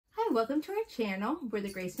welcome to our channel. We're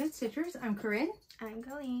the GraceNotesStitchers. I'm Corrin. I'm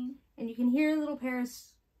Colleen. And you can hear little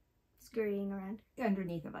Paris scurrying around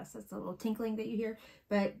underneath of us. That's a little tinkling that you hear.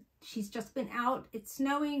 But she's just been out. It's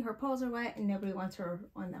snowing. Her paws are wet and nobody wants her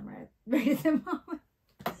on them right at the moment.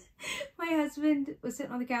 My husband was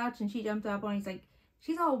sitting on the couch and she jumped up on. He's like,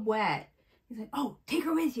 she's all wet. He's like, oh, take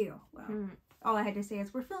her with you. Well, all I had to say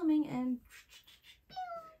is we're filming and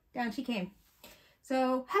down she came.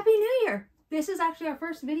 So Happy New Year. This is actually our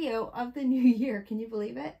first video of the new year. Can you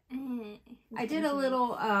believe it? I did a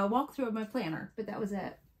little walkthrough of my planner, but that was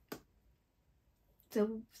it.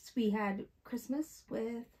 So we had Christmas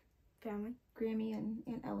with family, Grammy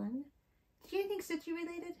and Ellen. Did you anything Stitchy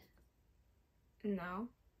related? No.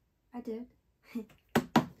 I did.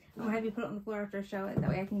 I'll have you put it on the floor after I show it. That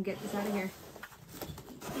way I can get this out of here.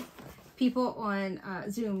 People on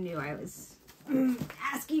Zoom knew I was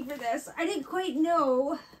asking for this. I didn't quite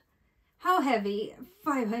know how heavy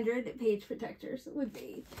 500 page protectors would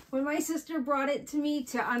be. When my sister brought it to me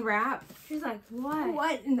to unwrap, she's like, what?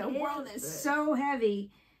 What in the world is so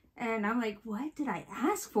heavy? And I'm like, what did I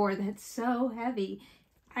ask for that's so heavy?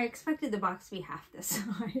 I expected the box to be half this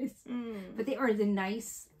size. But they are the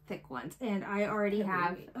nice thick ones. And I already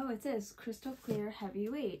have... Oh, it says crystal clear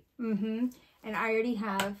heavyweight. And I already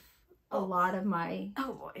have a lot of my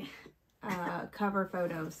cover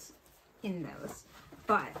photos in those.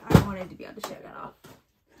 But I wanted to be able to show that off.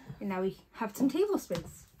 And now we have some table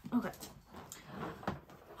space. Okay.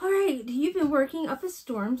 Alright, you've been working up a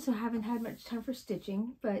storm, so haven't had much time for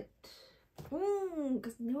stitching, but...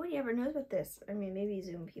 Because nobody ever knows about this. I mean, maybe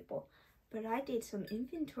Zoom people. But I did some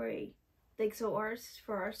inventory. Like, so ours,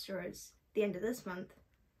 for our stores, the end of this month.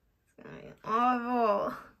 It's gonna be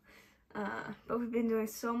awful. But we've been doing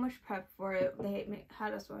so much prep for it. They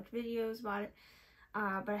had us watch videos about it.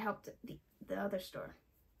 But I helped the other store.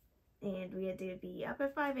 And we had to be up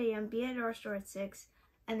at 5 a.m., be at our store at 6,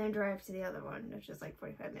 and then drive to the other one, which was like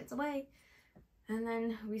 45 minutes away. And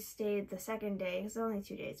then we stayed the second day. It was only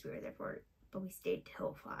 2 days we were there for it, but we stayed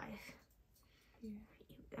till 5.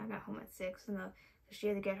 Yeah. I got home at 6, and she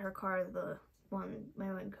had to get her car, my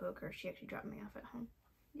one coworker, she actually dropped me off at home.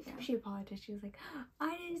 Yeah. She apologized. She was like,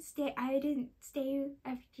 I didn't stay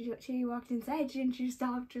after she walked inside. She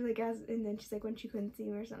stopped her, like, and then she's like, when she couldn't see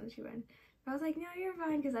me or something, she went. I was like, no, you're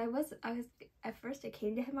fine, because I was, at first it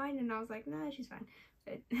came to mind, and I was like, no, she's fine,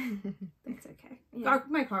 but that's okay. Yeah.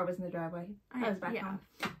 My car was in the driveway. I was back home,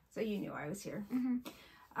 so you knew I was here.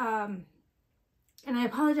 And I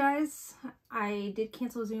apologize. I did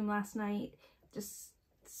cancel Zoom last night. Just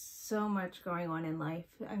so much going on in life.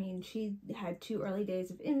 I mean, she had 2 early days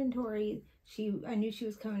of inventory. I knew she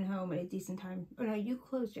was coming home at a decent time. Oh no, you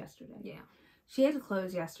closed yesterday. Yeah. She had to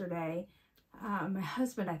close yesterday. My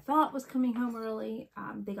husband, I thought, was coming home early.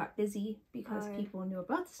 They got busy because people knew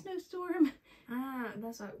about the snowstorm.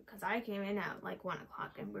 That's why, because I came in at like 1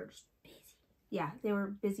 o'clock and we're just busy. Yeah, they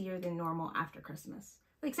were busier than normal after Christmas.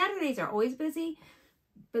 Like, Saturdays are always busy,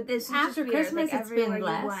 but this is after Christmas, like, it's been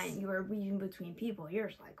less. You were weaving between people. You're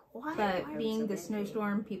just like, what? But being the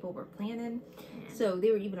snowstorm, people were planning. So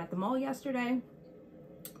they were even at the mall yesterday.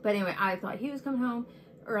 But anyway, I thought he was coming home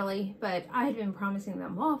early, but I had been promising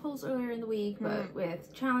them waffles earlier in the week, but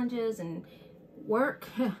with challenges and work,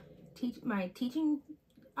 my teaching,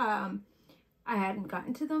 I hadn't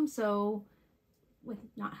gotten to them, so with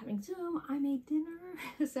not having Zoom, I made dinner.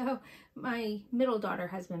 So my middle daughter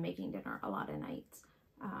has been making dinner a lot of nights,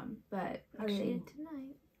 but she did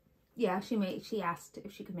tonight. Yeah, she asked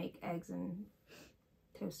if she could make eggs and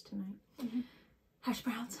toast tonight. Hash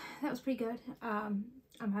browns, that was pretty good.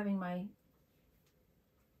 I'm having my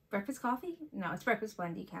breakfast coffee? No, it's breakfast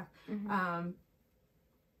blend decaf.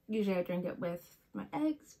 Usually I drink it with my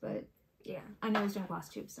eggs, but yeah, I know I was doing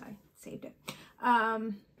Flosstube, so I saved it.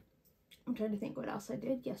 I'm trying to think what else I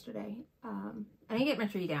did yesterday. I didn't get my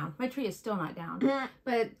tree down. My tree is still not down.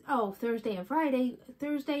 But, Thursday and Friday.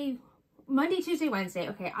 Monday, Tuesday, Wednesday.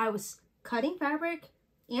 Okay, I was cutting fabric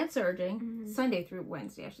and serging. Sunday through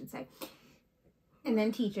Wednesday, I should say. And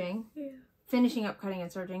then teaching. Finishing up cutting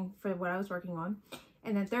and serging for what I was working on.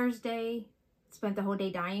 And then Thursday, spent the whole day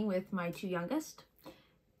dyeing with my 2 youngest.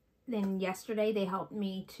 Then yesterday, they helped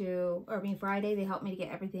me Friday, they helped me to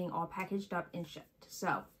get everything all packaged up and shipped.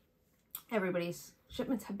 So, everybody's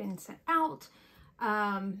shipments have been sent out.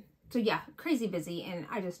 So yeah, crazy busy, and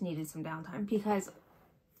I just needed some downtime because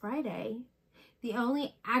Friday, the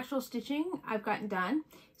only actual stitching I've gotten done.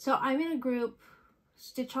 So, I'm in a group,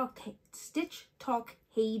 Stitch Talk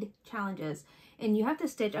Haid Challenges, and you have to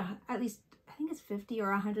stitch at least, I think it's 50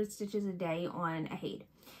 or 100 stitches a day on a haid.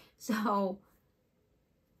 So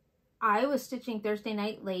I was stitching Thursday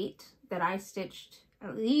night late that I stitched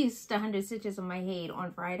at least 100 stitches on my Haid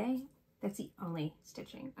on Friday. That's the only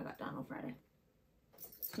stitching I got done on Friday.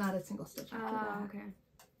 Not a single stitch after that. Okay.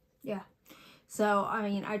 Yeah. So, I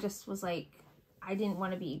mean, I just was like, I didn't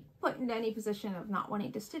want to be put into any position of not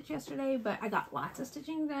wanting to stitch yesterday, but I got lots of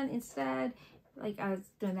stitching done instead. Like, I was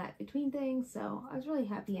doing that between things, so I was really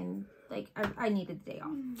happy, and, like, I needed the day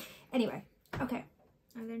off. Anyway, okay.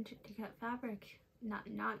 I learned to cut fabric. Not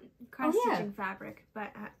cross-stitching fabric,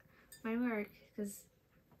 but at my work, because...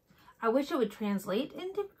 I wish it would translate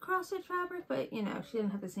into cross-stitch fabric, but, you know, she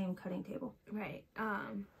didn't have the same cutting table. Right.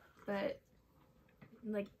 But,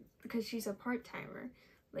 like, because she's a part-timer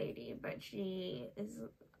lady, but she is...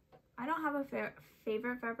 I don't have a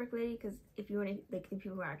favorite fabric lady, because if you want to, like, the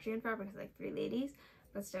people who are actually in fabric, it's like 3 ladies,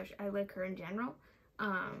 but still, I like her in general.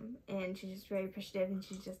 And she's just very appreciative, and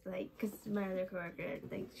she's just like, because my other coworker,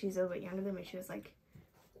 like, she's a little bit younger than me, she was like,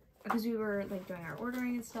 because we were, like, doing our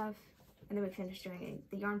ordering and stuff, and then we finished doing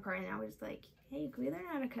the yarn part, and I was like, hey, can we learn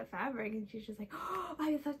how to cut fabric? And she's just like, oh,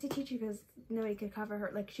 I would love to teach you, because nobody could cover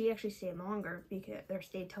her. Like, she actually stayed longer, because they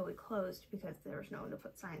stayed till we closed, because there was no one to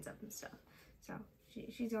put signs up and stuff. So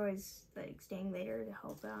she's always, like, staying later to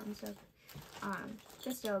help out and stuff.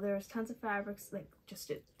 Just still, there was tons of fabrics, like, just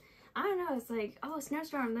to, I don't know, it's like, oh,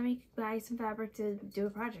 snowstorm, let me buy some fabric to do a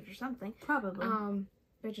project or something. Probably.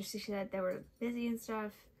 But just to see that they were busy and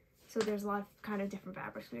stuff. So there's a lot of kind of different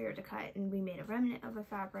fabrics we were to cut, and we made a remnant of a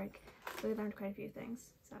fabric. So we learned quite a few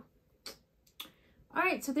things, so. All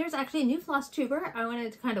right, so there's actually a new Flosstuber. I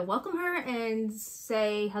wanted to kind of welcome her and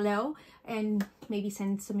say hello and maybe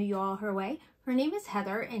send some of you all her way. Her name is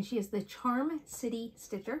Heather, and she is the Charm City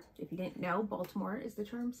Stitcher. If you didn't know, Baltimore is the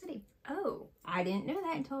Charm City. Oh. I didn't know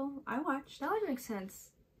that until I watched. That would make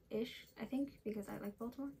sense-ish, I think, because I like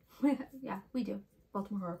Baltimore. Yeah, we do.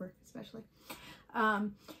 Baltimore Harbor, especially.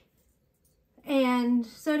 And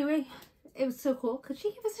so anyway, it was so cool because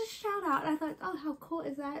she gave us a shout out. I thought, oh, how cool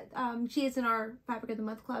is that? She is in our Fabric of the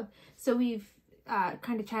Month club. So we've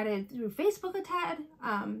kind of chatted through Facebook a tad,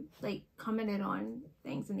 like commented on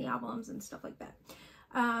things in the albums and stuff like that.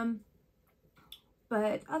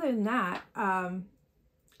 But other than that, I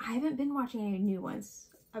haven't been watching any new ones.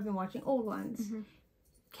 I've been watching old ones,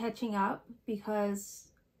 catching up because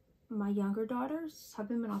my younger daughters have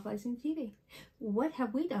been monopolizing TV. What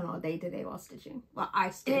have we done all day today while stitching? Well,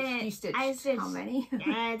 I stitched. You stitched. I stitched. How many?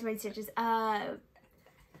 Yeah, it's my stitches.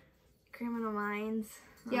 Criminal Minds.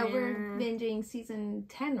 Yeah, we're binging season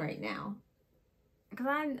 10 right now. Cause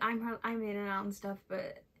I'm in and out and stuff,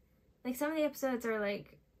 but like some of the episodes are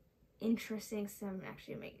like interesting. Some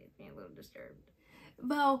actually make me a little disturbed.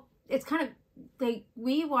 Well, it's kind of like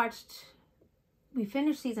we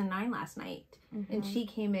finished season 9 last night, and she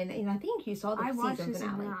came in, and I think you saw the season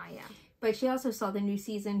finale. Yeah. But she also saw the new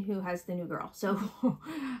season, who has the new girl. So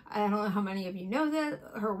I don't know how many of you know that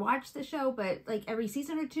or watch the show, but like every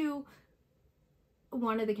season or two,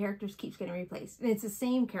 one of the characters keeps getting replaced. And it's the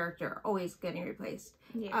same character always getting replaced.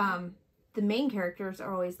 Yeah. The main characters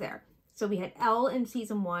are always there. So we had Elle in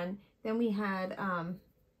season 1. Then we had, I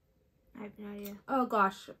have no idea. Oh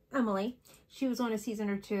gosh, Emily. She was on a season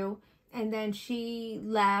or 2. And then she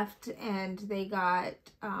left, and they got,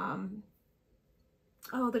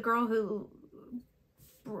 the girl who,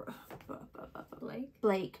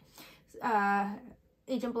 Blake.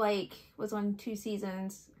 Agent Blake was on 2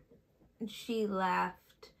 seasons. She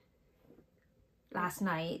left last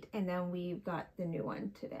night, and then we got the new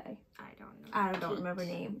one today. I don't know. I don't remember her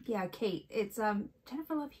name. Yeah, Kate. It's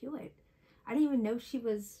Jennifer Love Hewitt. I didn't even know she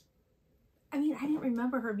was. I mean, I didn't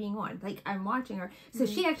remember her being on. Like, I'm watching her, so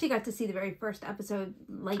she actually got to see the very first episode,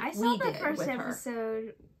 like I saw we the did first with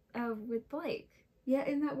episode with Blake. Yeah,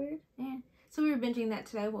 isn't that weird? Yeah. So we were binging that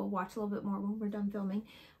today. We'll watch a little bit more when we're done filming.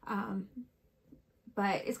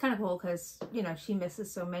 But it's kind of cool because, you know, she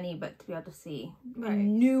misses so many, but to be able to see a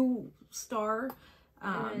new star.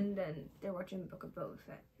 And then they're watching Book of Boba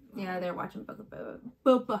Fett. Yeah, they're watching Book of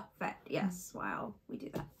Boba Fett. Yes, wow, we do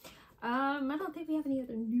that. I don't think we have any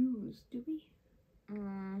other news, do we?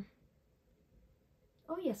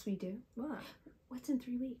 Oh, yes, we do. What? What's in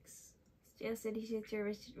 3 weeks? Steel City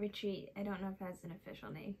Stitcher Retreat. I don't know if that's an official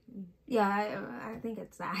name. Yeah, I think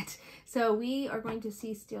it's that. So we are going to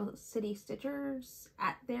see Steel City Stitchers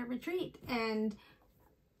at their retreat, and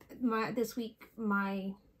this week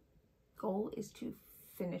my goal is to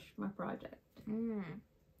finish my project.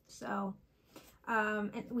 So,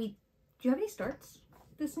 and do you have any starts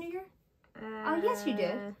this new year? Oh, yes, you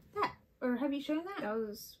did. That, or have you shown that?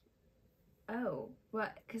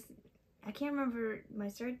 What? Because I can't remember my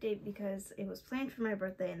start date because it was planned for my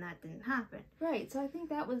birthday and that didn't happen. Right, so I think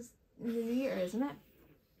that was in the new year, isn't it?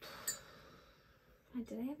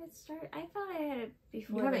 Did I have it started? I thought I had it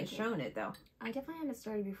before. You haven't shown it though. I definitely had it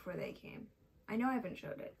started before they came. I know I haven't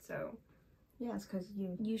showed it, so. Yeah, it's because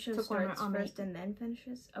You show took one starts on first and then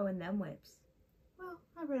finishes? Oh, and then whips. Well,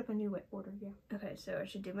 I read up a new whip order, yeah. Okay, so I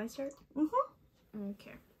should do my start? Mm-hmm.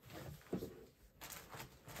 Okay.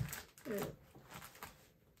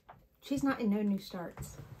 She's not in no new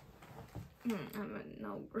starts. I'm in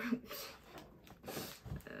no group.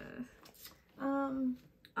 Um,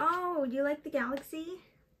 Oh, you like the galaxy?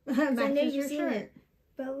 I know you've seen it.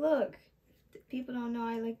 But look, people don't know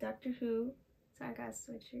I like Doctor Who, so I got a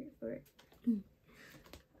sweatshirt for it.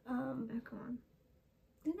 Oh, come on.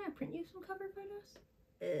 Didn't I print you some cover photos?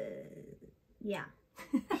 Yeah.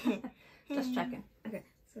 Just checking. Okay,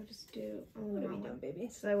 so just do. What are we doing, baby?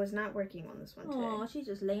 So I was not working on this one today. Oh, she's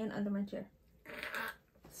just laying under my chair.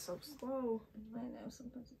 So slow. I know,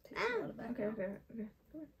 sometimes it takes a lot of back. Okay.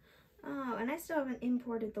 Oh, and I still haven't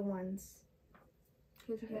imported the ones.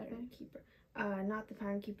 Who's the Pattern Keeper. Not the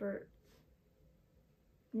Pattern Keeper.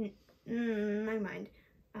 My mind.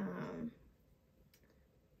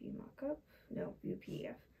 View Mockup. No, View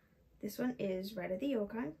PDF. This one is Right of the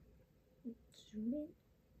Yokai. Zoom in.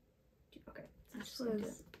 Okay. This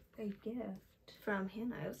was a gift from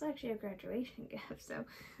Hannah. It was actually a graduation gift, so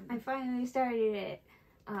I finally started it.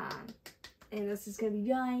 And this is gonna be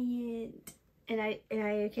giant. And I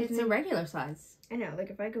it's a regular size. I know, like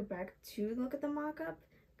if I go back to look at the mock-up,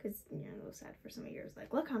 because you know it was sad for some years.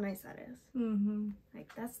 Like, look how nice that is.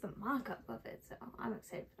 Like that's the mock-up of it, so I'm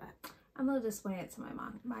excited for that. I'm gonna display it to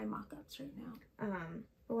my mock-ups right now.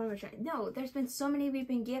 But what am I trying? No, there's been so many we've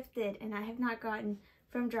been gifted, and I have not gotten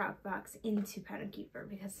from Dropbox into Pattern Keeper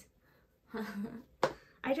because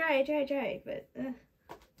I try, but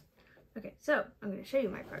okay. So I'm gonna show you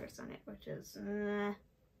my progress on it, which is I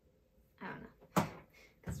don't know.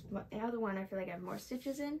 Because the other one, I feel like I have more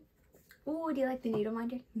stitches in. Oh, do you like the needle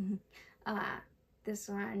minder? This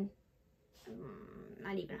one,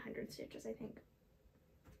 not even 100 stitches, I think.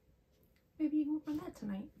 Maybe you can work on that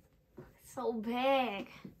tonight. It's so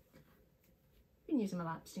big. You can use them a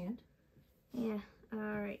lap stand. Yeah. All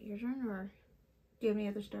right, your turn, or do you have any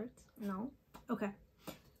other starts? No. Okay.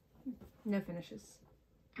 No finishes.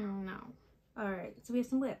 Oh no. All right. So we have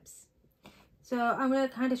some whips. So I'm going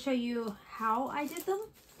to kind of show you how I did them,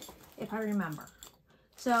 if I remember.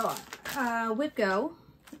 So Whip Go,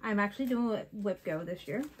 I'm actually doing Whip Go this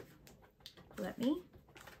year. Let me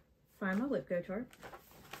find my Whip Go chart.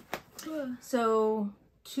 So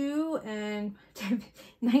 2 and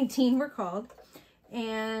 19 were called.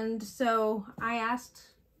 And so I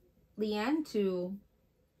asked Leanne to,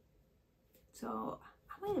 so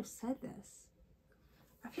I might have said this.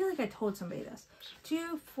 I feel like I told somebody this.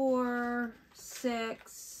 2, 4,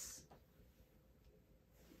 6,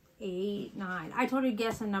 8, 9. I told her to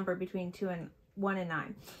guess a number between 1 and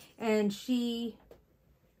 9. And she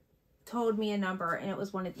told me a number, and it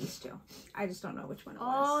was one of these two. I just don't know which one it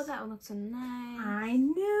was. Oh, that one looks so nice. I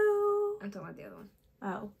knew. I'm talking about the other one.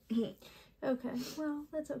 Oh. Okay. Well,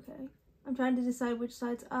 that's okay. I'm trying to decide which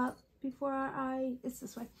side's up before it's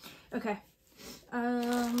this way. Okay.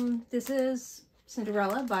 This is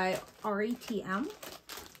Cinderella by RETM.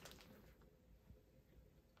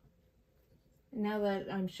 Now that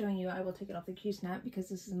I'm showing you, I will take it off the Q-snap because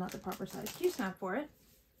this is not the proper size Q-snap for it.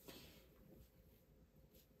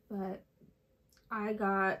 But I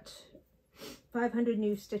got 500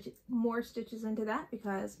 more stitches into that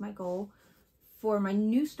because my goal for my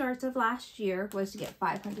new starts of last year was to get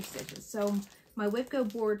 500 stitches. So my Whip Go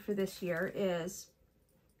board for this year is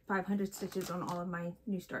 500 stitches on all of my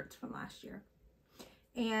new starts from last year.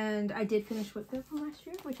 And I did finish Whip Go from last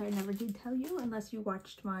year, which I never did tell you unless you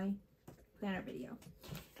watched my planner video.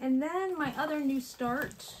 And then my other new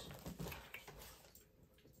start.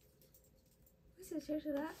 What's the search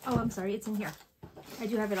of that? Oh, I'm sorry, it's in here. I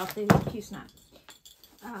do have it off the Q-snap.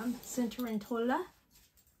 Cenerentola.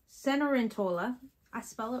 I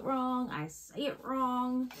spell it wrong. I say it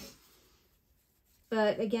wrong.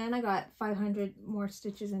 But again, I got 500 more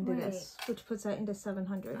stitches into this, which puts that into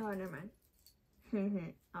 700. Oh, never mind.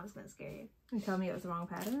 I was gonna scare you. And tell me it was the wrong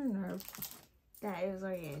pattern, or that it was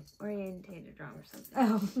orientated wrong or something.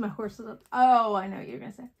 Oh, my horse was up. Oh, I know what you're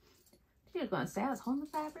gonna say. She was gonna say I was holding the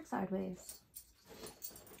fabric sideways.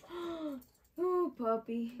 Oh,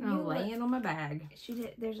 puppy. I'm laying on my bag. She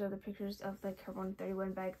did. There's other pictures of like her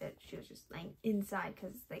 131 bag that she was just laying inside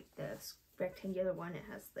because like the rectangular one, it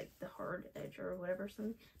has like the hard edge or whatever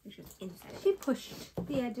something, and she was inside. She pushed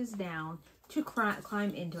the edges down to climb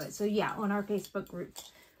into it. So yeah, on our Facebook group,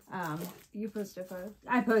 you posted a photo.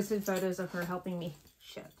 I posted photos of her helping me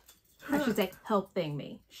ship. I should say helping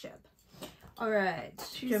me ship All right.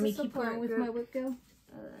 Do you want me to keep going with my whip go?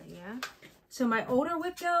 Yeah. So my older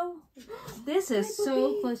whip go, this is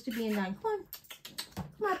so close to being done. Come on.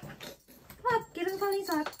 Come up. Come up. Get on Colleen's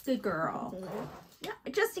lap. Good girl. Yeah,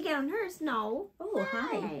 just to get on hers. No. Oh,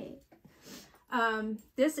 hi.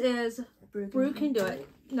 This is Brew Can Do It.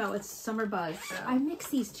 No, it's Summer Buzz. Oh. I mix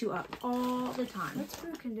these two up all the time. What's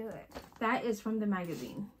Brew Can Do It? That is from the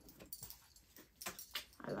magazine.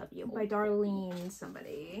 I love you. By Darlene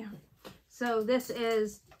somebody. So this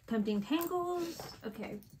is Tempting Tangles.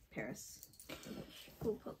 Okay, Paris.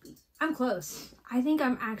 Cool puppy. I'm close. I think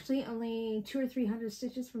I'm actually only 200 or 300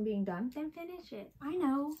 stitches from being done. Then finish it. I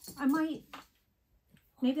know. I might.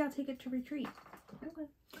 Maybe I'll take it to retreat. Okay.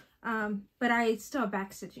 But I still have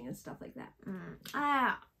back stitching and stuff like that.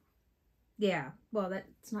 Yeah. Well,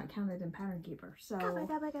 that's not counted in Pattern Keeper. So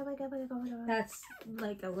that's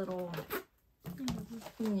like a little.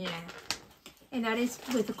 Yeah. And that is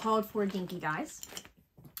with the called for dinky dies.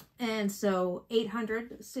 And so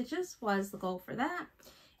 800 stitches was the goal for that.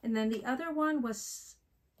 And then the other one was,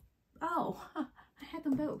 I had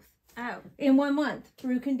them both. Oh. In 1 month.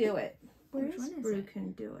 Brew Can Do It. Where Which is one is Brew it?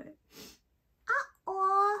 Can Do It?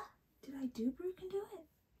 Uh-oh. Did I do Brew Can Do It?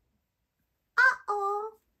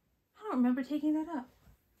 Uh-oh. I don't remember taking that up.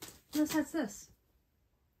 Unless that's this.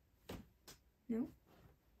 No.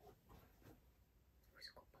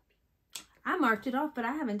 I marked it off, but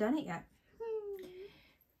I haven't done it yet.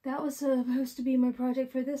 That was supposed to be my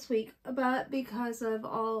project for this week, but because of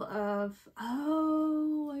all of...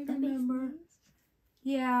 Oh, I remember.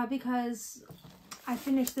 Yeah, because I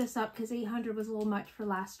finished this up because 800 was a little much for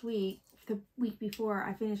last week. The week before,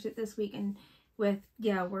 I finished it this week, and with,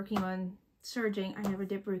 working on serging, I never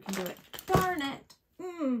did Brew Can Do It. Darn it!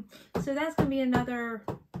 So that's going to be another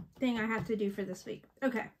thing I have to do for this week.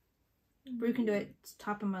 Okay. Brew Can Do It. It's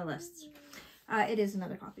top of my list. It is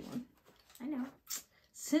another copy one. I know.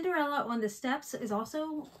 Cinderella on the Steps is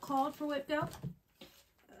also called for Whip Go.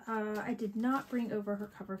 I did not bring over her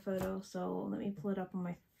cover photo, so let me pull it up on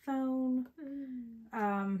my phone.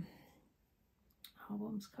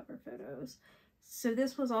 Albums, cover photos. So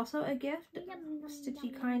this was also a gift.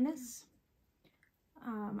 Stitchy Kindness.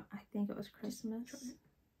 I think it was Christmas.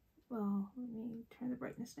 Well, let me turn the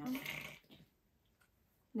brightness down.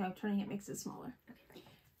 No, turning it makes it smaller. Okay.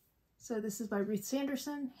 So this is by Ruth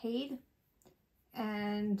Sanderson, Hayde.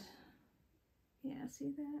 And yeah,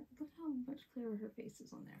 see that? Look how much clearer her face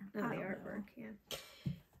is on there. Oh, the artwork, yeah.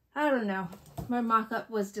 I don't know. My mock-up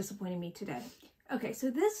was disappointing me today. Okay,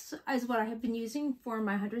 so this is what I have been using for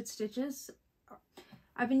my 100 stitches.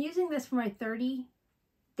 I've been using this for my daily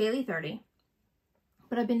 30.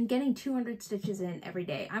 But I've been getting 200 stitches in every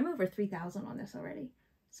day. I'm over 3,000 on this already.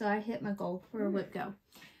 So I hit my goal for a Whip Go,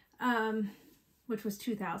 which was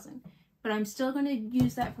 2,000. But I'm still going to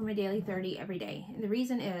use that for my daily 30 every day. And the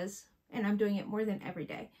reason is, and I'm doing it more than every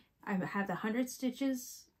day, I have the 100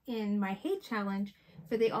 stitches in my Hate Challenge,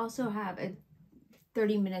 but they also have a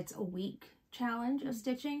 30 minutes a week challenge of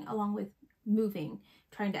stitching, along with moving,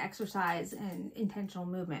 trying to exercise and intentional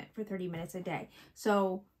movement for 30 minutes a day.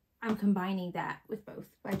 So I'm combining that with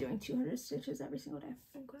both by doing 200 stitches every single day.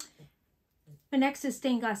 Okay. My next is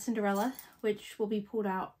Stained Glass Cinderella, which will be pulled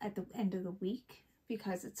out at the end of the week.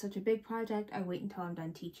 Because it's such a big project, I wait until I'm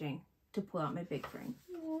done teaching to pull out my big frame.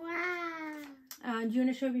 Wow. Do you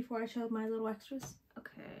want to show before I show my little extras?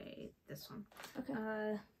 Okay, this one.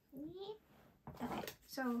 Okay. Okay,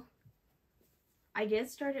 so I did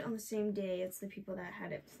start it on the same day as the people that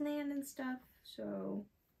had it planned and stuff. So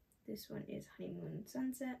this one is Honeymoon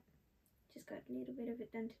Sunset. Just got a little bit of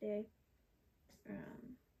it done today. Right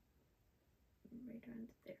around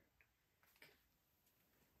there.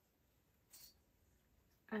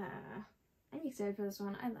 I'm excited for this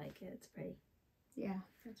one. I like it. It's pretty. Yeah,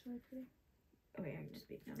 that's really pretty. Oh yeah, I can just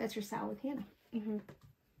beat it. That's your Sal with Hannah.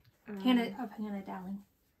 Hannah of Hannah Dowling.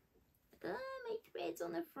 My threads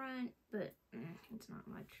on the front, but it's not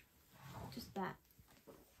much. Just that.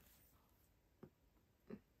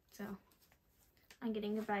 So I'm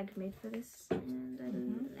getting a bag made for this, and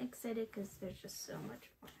I'm excited because there's just so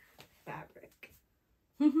much fabric.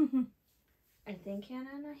 I think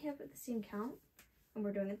Hannah and I have the same count. And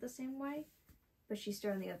we're doing it the same way, but she's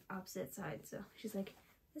still on the opposite side, so she's like,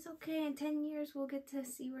 it's okay, in 10 years we'll get to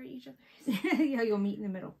see where each other is. Yeah, you'll meet in the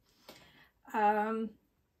middle.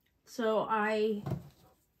 So I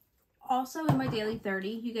also, in my daily 30,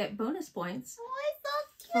 you get bonus points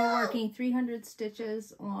for working 300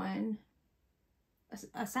 stitches on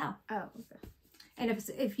a sow. Oh, okay. And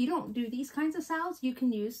if you don't do these kinds of sows, you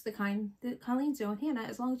can use the kind that Colleen's doing with Hannah,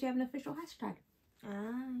 as long as you have an official hashtag.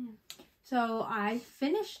 So I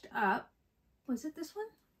finished up, was it this one?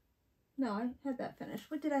 No, I had that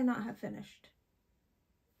finished. What did I not have finished?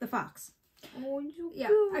 The fox. Oh, you yeah,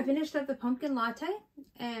 I finished up the pumpkin latte,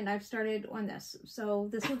 and I've started on this. So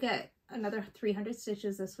this will get another 300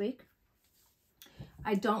 stitches this week.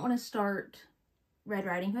 I don't want to start Red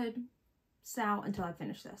Riding Hood Sal until I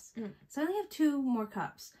finish this. So I only have 2 more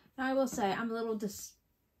cups. Now I will say I'm a little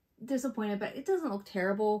disappointed, but it doesn't look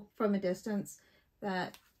terrible from a distance.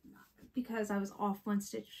 That because I was off 1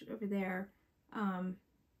 stitch over there,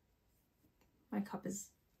 my cup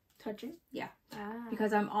is touching. Yeah,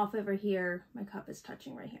 because I'm off over here, my cup is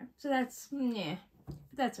touching right here. So that's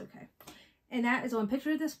that's okay. And that is on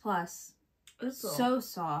Picture This Plus. It's so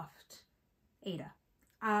soft. Ada.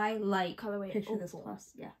 I like colorway Picture This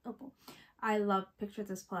Plus. Yeah, opal. I love Picture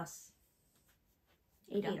This Plus.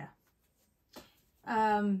 Ada.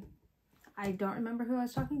 I don't remember who I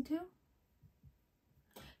was talking to.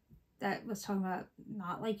 That was talking about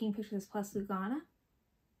not liking Picture This Plus Lugana.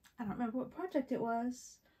 I don't remember what project it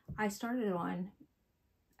was. I started it on.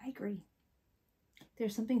 I agree.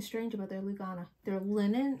 There's something strange about their Lugana. Their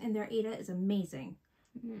linen and their Ada is amazing.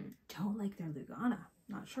 Don't like their Lugana.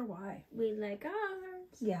 Not sure why. We like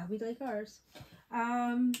ours. Yeah, we like ours.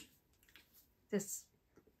 This,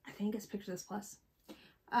 I think, is Picture This Plus.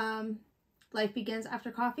 Life Begins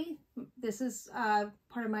After Coffee. This is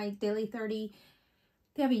part of my Daily 30.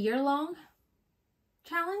 They have a year-long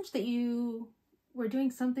challenge that we're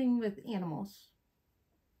doing something with animals.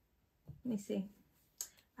 Let me see.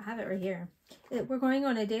 I have it right here. We're going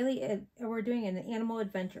on a daily, we're doing an animal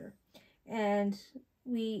adventure. And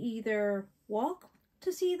we either walk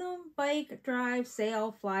to see them, bike, drive,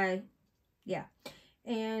 sail, fly. Yeah.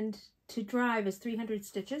 And to drive is 300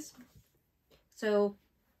 stitches. So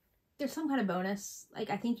there's some kind of bonus. Like,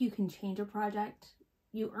 I think you can change a project.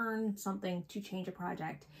 You earn something to change a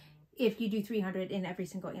project if you do 300 in every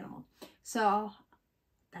single animal. So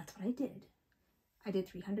that's what I did. I did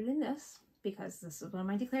 300 in this because this is one of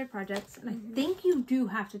my declared projects. And I think you do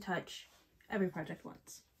have to touch every project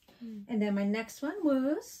once. And then my next one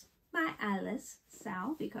was my Alice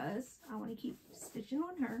Sal, because I want to keep stitching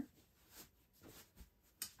on her.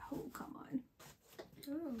 Oh, come on.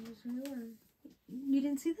 Oh, there's another one. You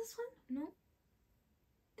didn't see this one? No.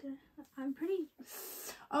 I'm pretty...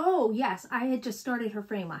 Oh, yes. I had just started her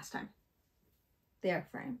frame last time. Their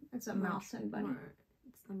frame. It's a mouse and bunny.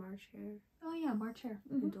 It's the March hair. Oh, yeah, March hair.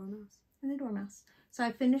 The dormouse. And the dormouse. So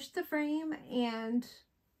I finished the frame and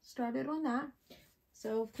started on that.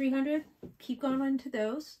 So 300. Keep going into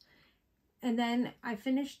those. And then I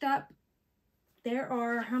finished up. There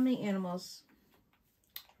are how many animals?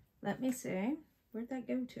 Let me see. Where'd that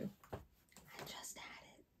go to? I just had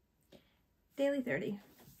it. Daily 30.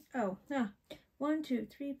 Oh, no. 1, 2,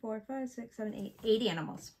 3, 4, 5, 6, 7, 8. 8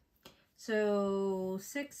 animals. So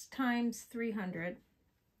 6 times 300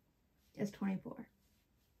 is 24.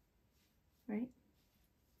 Right?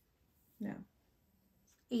 No.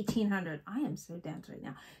 1,800. I am so dense right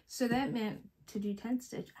now. So that meant to do 10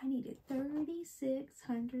 stitch, I needed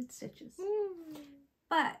 3,600 stitches.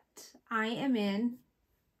 But I am in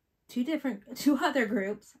two other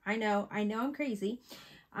groups. I know I'm crazy.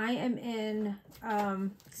 I am in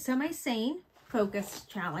semi-sane focus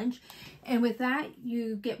challenge, and with that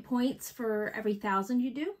you get points for every 1,000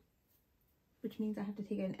 you do, which means I have to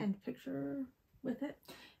take an end picture with it.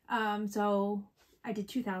 So I did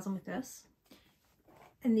 2,000 with this,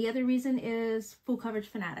 and the other reason is full coverage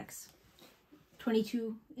fanatics.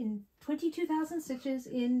 22,000 stitches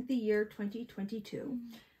in the year 2022.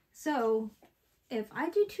 So if I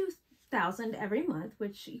do 2,000 every month,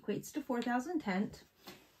 which equates to 4,000 tent,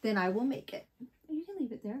 then I will make it. You can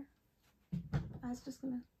leave it there. I was just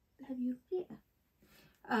gonna have you,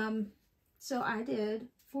 so I did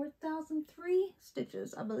 4,003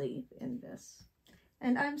 stitches, I believe, in this,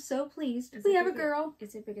 and I'm so pleased. We have a girl.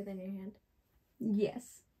 Is it bigger than your hand?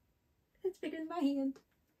 Yes, it's bigger than my hand.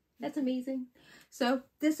 That's amazing. So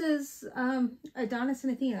this is Adonis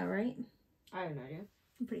and Athena, right? I have no idea.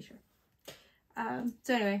 I'm pretty sure.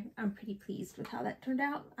 So anyway, I'm pretty pleased with how that turned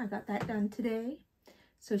out. I got that done today.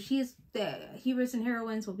 So the heroes and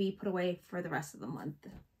heroines will be put away for the rest of the month.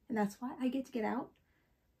 And that's why I get to get out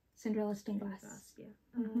Cinderella Stained Glass. Yeah.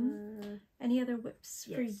 Any other whips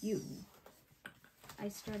for you? I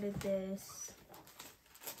started this.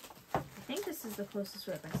 I think this is the closest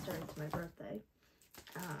whip I started to my birthday.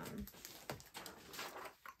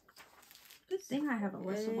 Good thing I have a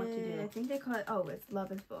list of what to do. I think they call it, it's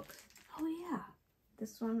Love is Books. Oh yeah.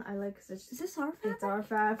 This one I like because is this our fabric? It's our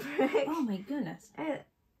fabric. Oh my goodness.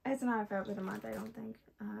 It's not a fabric of the month, I don't think.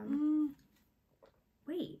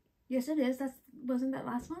 Wait. Yes, it is. Wasn't that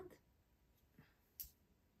last month?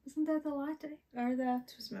 Isn't that the latte? Or the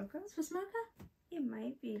Swiss mocha? Swiss mocha? It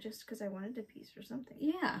might be just because I wanted a piece or something.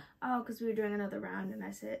 Yeah. Oh, because we were doing another round and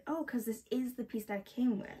I said, oh, because this is the piece that I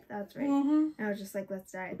came with. That's right. Mm-hmm. And I was just like,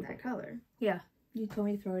 let's dye it that color. Yeah. You told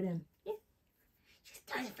me to throw it in. Yeah. Just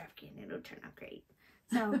dye the fabric and it'll turn out great.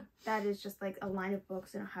 So that is just like a line of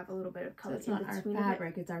books and I'll have a little bit of color. So it's not our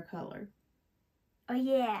fabric, it's our color. Oh,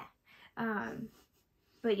 yeah.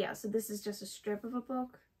 But yeah, so this is just a strip of a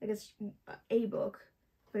book. Like it's a book,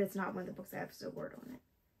 but it's not one of the books that has a word on it.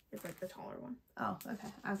 It's like the taller one. Oh, okay.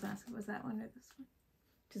 I was asking, was that one or this one?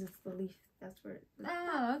 Because it's the leaf. That's where.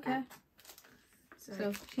 Oh, okay.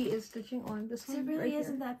 So she is stitching on this one. It really right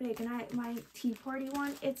isn't that big, and my tea party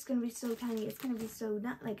one, it's gonna be so tiny. It's gonna be so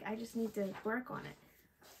not like I just need to work on it.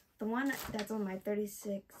 The one that's on my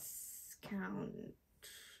 36 count,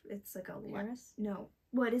 it's like a Paris? No,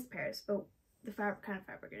 well it is Paris, but the fabric kind of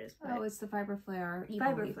fabric it is. But Oh, it's the Fiber Flare.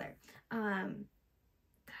 Fiber Flare.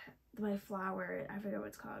 My flower, I forget what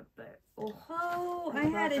it's called, but oh, I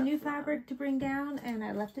had a new fabric to bring down and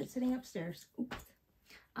I left it sitting upstairs. Oops.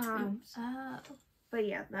 But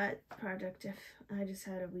yeah, that project, if I just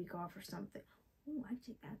had a week off or something, oh, I'd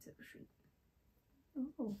take that to the retreat.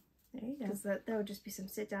 Oh, there you go. Because that would just be some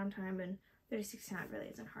sit down time, and 36 count really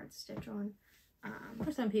isn't hard to stitch on.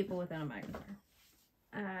 For some people without a microphone.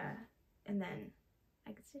 And then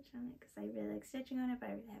I could stitch on it because I really like stitching on it, but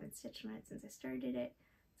I really haven't stitched on it since I started it.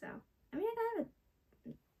 So, I mean, I got a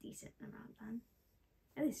decent amount done.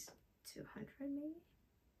 At least 200 maybe.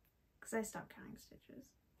 Because I stopped counting stitches.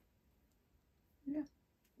 Yeah.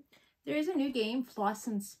 There is a new game, Floss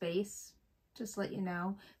in Space, just to let you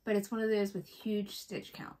know. But it's one of those with huge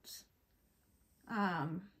stitch counts.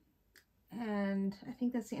 And I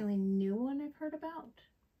think that's the only new one I've heard about.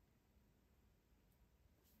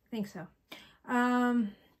 I think so.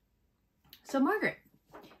 So Margaret.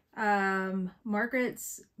 Margaret,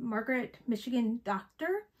 Michigan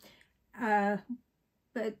doctor.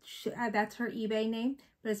 But that's her eBay name.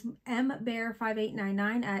 But it's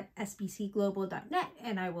mbear5899 at sbcglobal.net,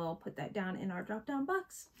 and I will put that down in our drop-down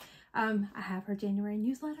box. I have her January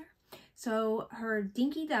newsletter. So her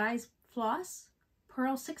Dinky Dyes floss,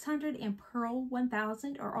 Pearl 600 and Pearl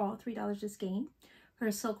 1000 are all $3 a skein.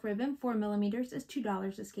 Her silk ribbon, 4mm, is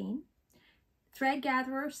 $2 a skein. Thread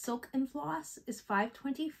Gatherer Silk and Floss is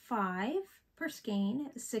 $5.25 per skein.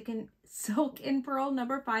 Silk and Pearl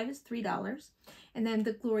number 5 is $3. And then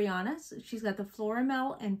the Glorianas, she's got the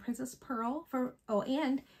Floramel and Princess Pearl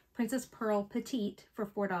and Princess Pearl Petite for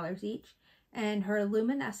 $4 each. And her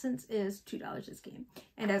Luminescence is $2 a skein.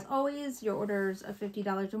 And as always, your orders of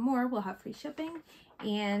 $50 or more will have free shipping,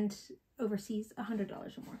 and overseas $100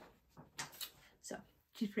 or more. So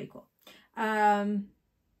she's pretty cool.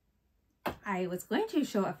 I was going to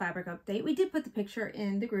show a fabric update. We did put the picture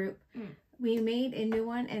in the group. We made a new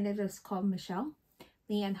one, and it is called Michelle.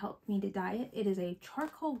 Leanne helped me to dye it. It is a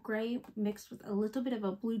charcoal gray mixed with a little bit of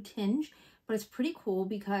a blue tinge, but it's pretty cool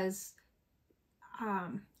because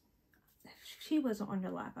if she wasn't on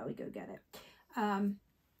your lap, I would go get it.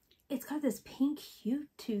 It's got this pink hue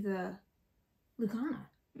to the Lugana.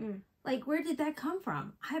 Like, where did that come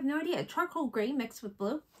from? I have no idea. Charcoal gray mixed with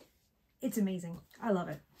blue. It's amazing. I love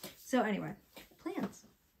it. So anyway, plans.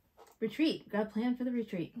 Retreat. Got a plan for the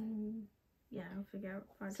retreat. Yeah, I'll figure out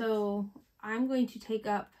projects. So I'm going to take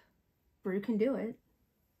up Brew Can Do It.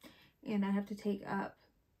 And I have to take up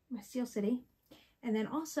my Steel City. And then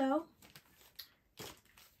also,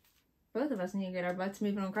 both of us need to get our butts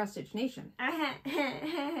moving on Cross Stitch Nation.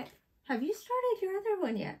 Have you started your other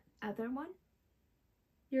one yet? Other one?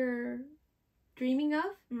 You're dreaming of?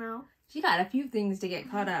 No. You got a few things to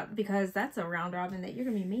get caught up, because that's a round robin that you're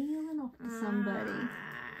going to be mailing off to somebody.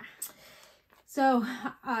 So,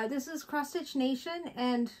 this is Cross Stitch Nation,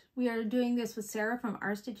 and we are doing this with Sarah from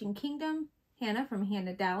Our Stitching Kingdom, Hannah from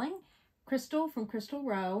Hannah Dowling, Crystal from Crystal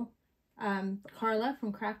Row, Carla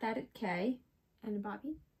from Craft Addict K. And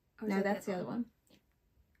Bobby? No, that's the other one.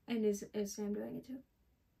 And is Sam doing it too?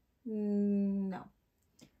 No.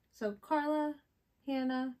 So, Carla,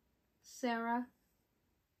 Hannah, Sarah.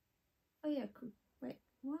 Oh, yeah. Wait.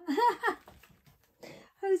 What?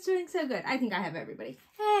 I was doing so good. I think I have everybody.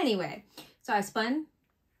 Anyway, so I spun.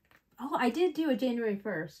 Oh, I did do a January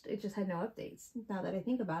 1st. It just had no updates, now that I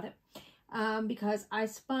think about it. Because I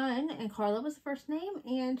spun, and Carla was the first name,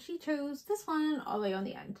 and she chose this one all the way on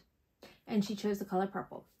the end. And she chose the color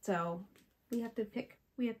purple. So we have to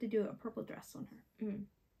do a purple dress on her.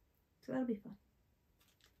 So that'll be fun.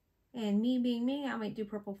 And me being me, I might do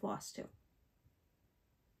purple floss too.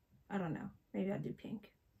 I don't know. Maybe I'll do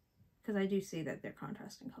pink. Because I do see that they're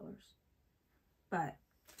contrasting colors. But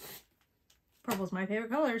Purple's my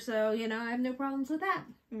favorite color, so, you know, I have no problems with that.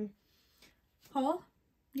 Haul?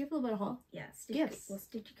 You have a little bit of haul. Yeah, Gifts. Well,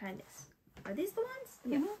 Stitchy Kindness. Are these the ones?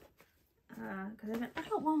 Yeah. Because I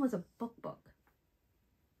thought one was a book.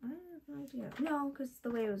 I have no idea. No, because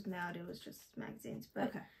the way it was mailed, it was just magazines. But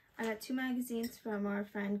okay. I got 2 magazines from our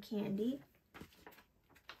friend Candy.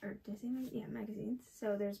 Or did I say magazines? Yeah, magazines.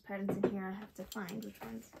 So there's patterns in here. I have to find which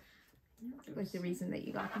ones. Like the reason that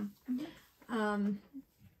you got them.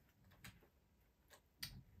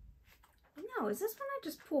 No, is this one I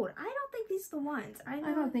just pulled? I don't think these are the ones. I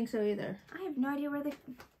don't think so either. I have no idea where they...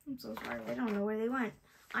 I'm so sorry. I don't know where they went.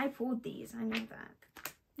 I pulled these. I know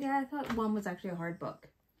that. Yeah, I thought one was actually a hard book.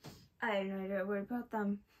 I have no idea where I put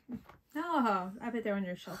them. Oh, I bet they're on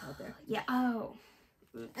your shelf out there. Yeah. Oh.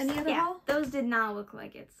 Oops. Any other haul? Those did not look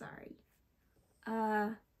like it. Sorry.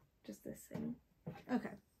 Just this thing.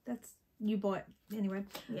 Okay. That's... You bought anyway.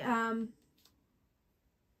 Yeah.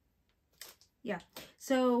 Yeah.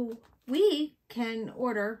 So we can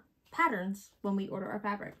order patterns when we order our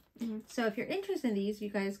fabric. So if you're interested in these, you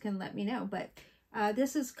guys can let me know. But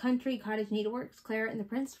this is Country Cottage Needleworks, Clara and the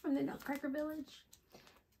Prince from the Nutcracker Village.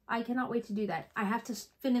 I cannot wait to do that. I have to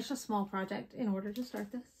finish a small project in order to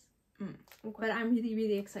start this. Okay. But I'm really,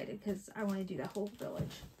 really excited because I want to do that whole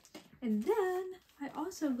village. And then I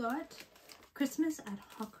also got Christmas at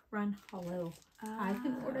Hawk Run Hollow. I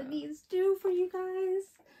can order these too for you guys.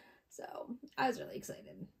 So I was really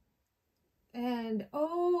excited. And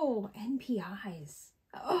oh, NPIs.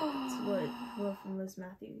 Oh, that's what Will from Liz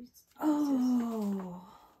Matthews. Oh,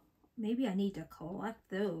 maybe I need to collect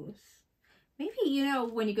those. Maybe, you know,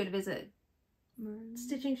 when you go to visit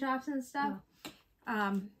stitching shops and stuff.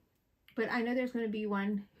 But I know there's going to be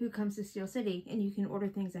one who comes to Steel City and you can order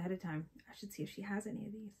things ahead of time. I should see if she has any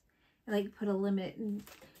of these. I like put a limit,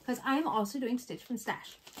 because I'm also doing Stitch from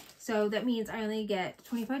Stash. So that means I only get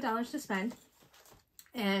 $25 to spend.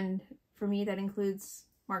 And for me, that includes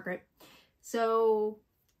Margaret. So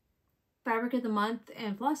Fabric of the Month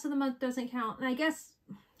and Floss of the Month doesn't count. And I guess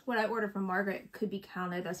what I order from Margaret could be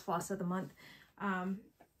counted as Floss of the Month.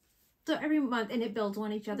 So every month, and it builds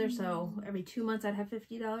on each other. So every 2 months I'd have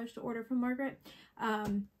 $50 to order from Margaret.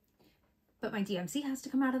 But my DMC has to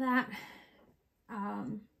come out of that.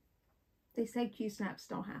 They said Q-snaps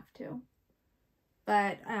don't have to.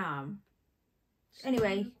 But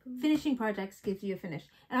anyway, finishing projects gives you a finish.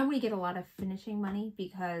 And I'm going to get a lot of finishing money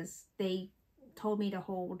because they told me to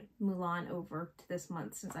hold Mulan over to this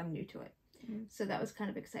month since I'm new to it. So that was kind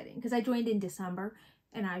of exciting because I joined in December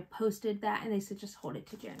and I posted that and they said just hold it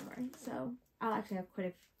to January. So I'll actually have quite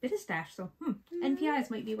a bit of stash. So NPIs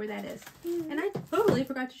might be where that is. And I totally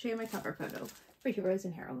forgot to show you my cover photo for Heroes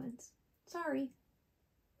and Heroines. Sorry.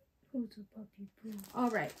 All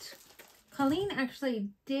right. Colleen actually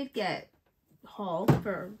did get haul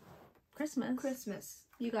for Christmas.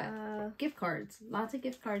 You got gift cards. Lots of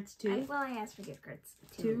gift cards too. I asked for gift cards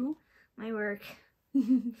to my work.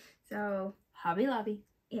 So Hobby Lobby.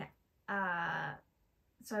 Yeah.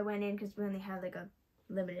 So I went in because we only had like a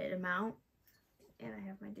limited amount, and I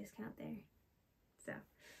have my discount there. So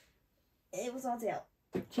it was all deal.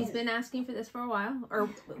 She's been asking for this for a while, or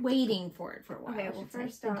waiting for it for a while. Okay, well,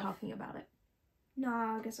 first been talking about it. No,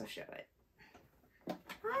 I guess I'll show it. I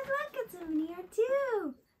like it's in here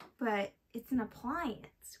too, but it's an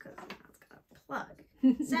appliance because it's got a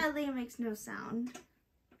plug. Sadly, it makes no sound.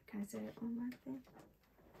 Can I say it on my thing?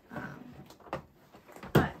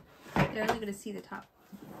 But they're only going to see the top.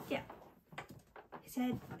 Yeah. His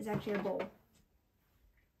head is actually a bowl.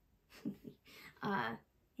 And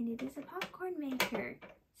it is a popcorn maker.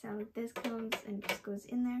 So this comes and just goes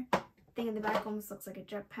in there. Thing in the back almost looks like a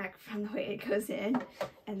jetpack from the way it goes in.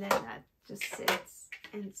 And then that just sits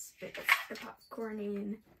and spits the popcorn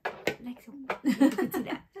in. Like so. You can see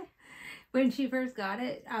that. When she first got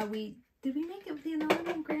it, did we make it with the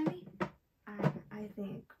anonymous Grammy? I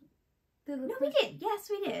think. No, we did. Yes,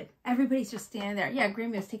 we did. Everybody's just standing there. Yeah,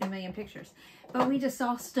 Grammy was taking a million pictures. But we just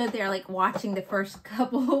all stood there like watching the first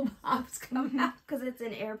couple pops come out. Because it's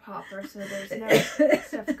an air popper, so there's no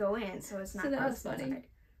stuff to go in, so it's not so that was funny. Inside.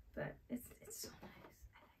 But it's so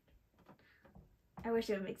nice. I wish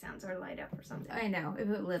it would make sounds or light up or something. I know. If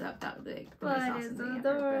it lit up, that would be the most awesome it's thing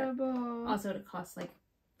adorable. Ever, but also, it costs like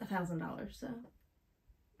 $1,000, so.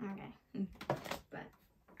 Okay. But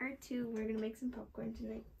R2, we're going to make some popcorn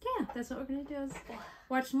tonight. Yeah, that's what we're going to do is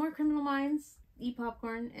watch more Criminal Minds, eat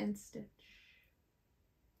popcorn, and stitch.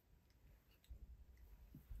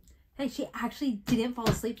 Hey, she actually didn't fall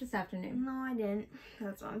asleep this afternoon. No, I didn't.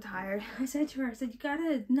 That's why I'm tired. I said to her, you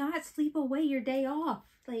gotta not sleep away your day off.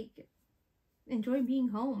 Like, enjoy being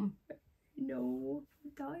home. No,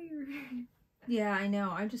 I'm tired. Yeah, I know.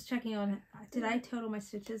 I'm just checking on, I Did I total my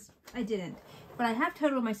stitches? I didn't. But I have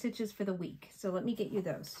totaled my stitches for the week. So let me get you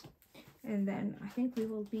those. And then I think we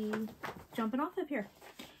will be jumping off of here.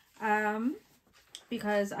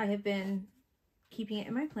 Because I have been keeping it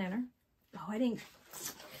in my planner. Oh, I didn't.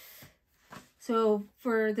 So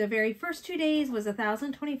for the very first 2 days was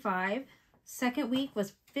 1,025. Second week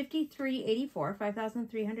was 5,384,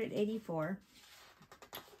 5,384.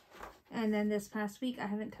 And then this past week, I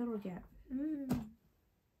haven't totaled yet.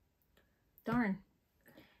 Darn.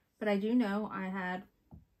 But I do know I had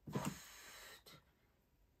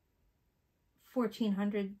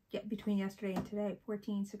 1,400 between yesterday and today.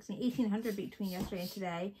 14, 16, 1,800 between yesterday and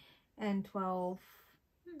today. And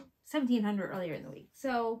 1,700 earlier in the week.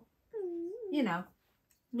 So, you know,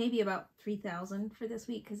 maybe about 3,000 for this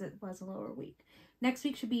week because it was a lower week. Next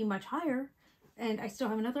week should be much higher. And I still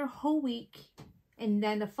have another whole week. And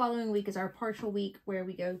then the following week is our partial week where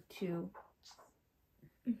we go to,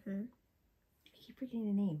 I keep forgetting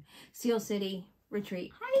the name, Seal City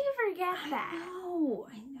Retreat. How do you forget that?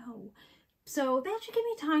 I know. So that should give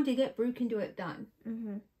me time to get Brew Can Do It done.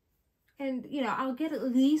 And, you know, I'll get at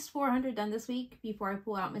least 400 done this week before I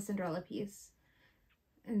pull out my Cinderella piece.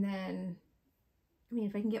 And then, I mean,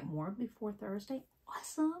 if I can get more before Thursday,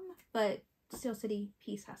 awesome. But Steel City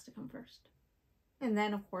piece has to come first. And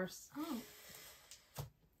then, of course,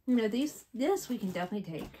 you know, this we can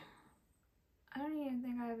definitely take. I don't even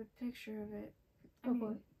think I have a picture of it.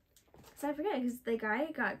 Because I forget, because the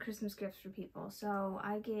guy got Christmas gifts for people. So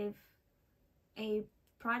I gave a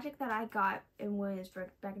project that I got in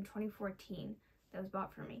Williamsburg back in 2014 that was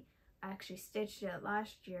bought for me. I actually stitched it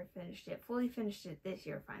last year, fully finished it this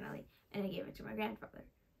year finally, and I gave it to my grandfather.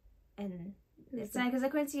 And it's not because I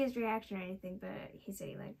couldn't see his reaction or anything, but he said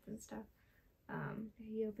he liked it and stuff.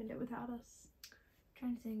 He opened it without us.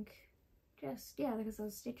 Trying to think. Yeah, because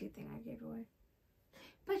those stitchy thing I gave away.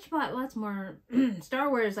 But she bought lots more Star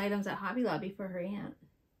Wars items at Hobby Lobby for her aunt.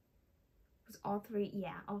 Was all three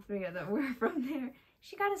of them were from there.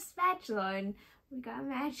 She got a spatula and we got a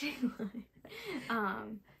matching one.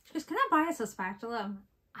 She goes, can I buy us a spatula?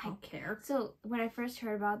 I don't care. So when I first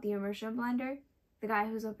heard about the immersion blender, the guy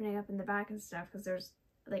who's opening up in the back and stuff, because there's,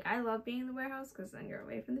 like, I love being in the warehouse because then you're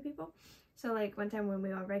away from the people. So, like, one time when we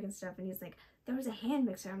were on break and stuff, and he's like, there was a hand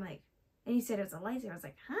mixer. I'm like, and he said it was a lightsaber. I was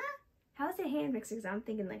like, huh? How is it a hand mixer? Because I'm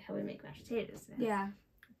thinking, like, how we make mashed potatoes. Yeah.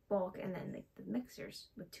 Bulk, and then, like, the mixers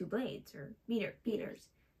with 2 blades or beaters.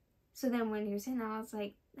 So then when he was saying that, I was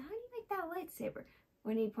like, how do you make that a lightsaber?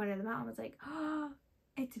 When he pointed them out, I was like, oh,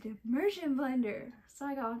 it's an immersion blender. So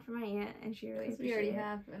I got one for my aunt, and she really appreciated it. We already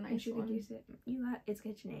have a nice and she one. could use it. It's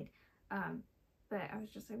KitchenAid. But I was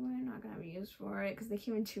just like, well, I'm not gonna have use for it because they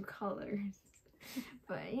came in 2 colors.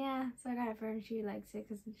 But yeah, so I got it for her and she likes it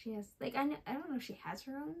because she has, like, I don't know if she has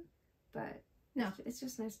her own, but no, it's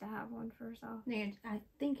just nice to have one for herself. I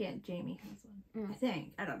think Aunt Jamie has one.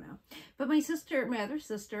 I don't know. But my other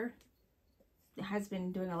sister, has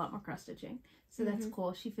been doing a lot more cross stitching, so that's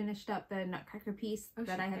cool. She finished up the Nutcracker piece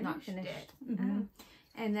that I had not finished.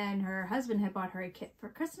 And then her husband had bought her a kit for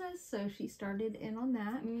Christmas, so she started in on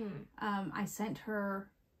that. I sent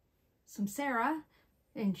her some Sarah,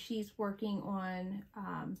 and she's working on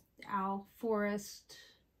Owl Forest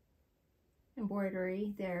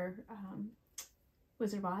embroidery, their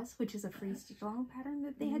Wizard of Oz, which is a free stitch along pattern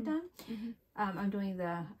that they had done. I'm doing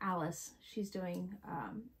the Alice. She's doing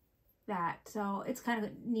that, so it's kind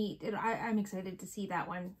of neat. I'm excited to see that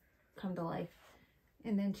one come to life.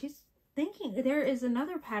 And then she's thinking there is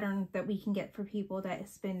another pattern that we can get for people that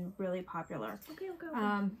has been really popular. Okay.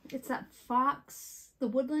 It's that Fox, the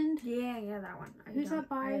Woodland. Yeah, that one. Who's that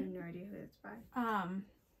by? I have no idea who it's by.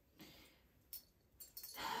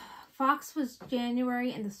 Fox was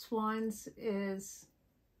January, and the Swans is.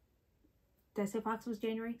 Did I say Fox was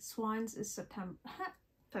January? Swans is September.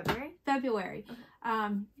 February.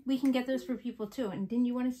 Okay. We can get those for people too. And didn't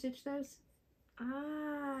you want to stitch those?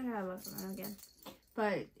 I gotta look at them again.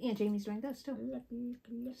 But Aunt Jamie's doing those too.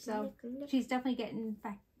 So she's definitely getting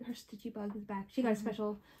back. Her stitchy bug is back. She got a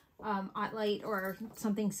special light or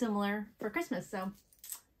something similar for Christmas. So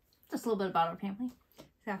just a little bit about our family.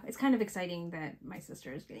 So it's kind of exciting that my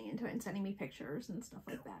sister is getting into it and sending me pictures and stuff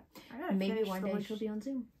like that. And maybe one day she'll be on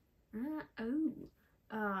Zoom.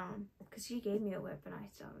 Because she gave me a whip and I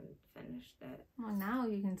still haven't finished it. Well, now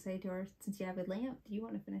you can say to her, since you have a lamp, do you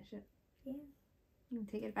want to finish it? Yeah. You can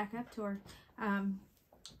take it back up to her.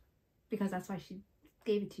 Because that's why she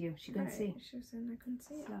gave it to you. She couldn't see. She was saying I couldn't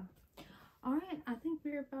see it. So, all right. I think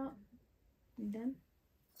we're about done.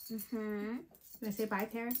 Gonna say bye,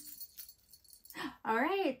 Paris? All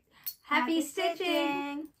right. Happy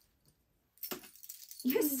stitching!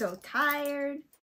 You're so tired.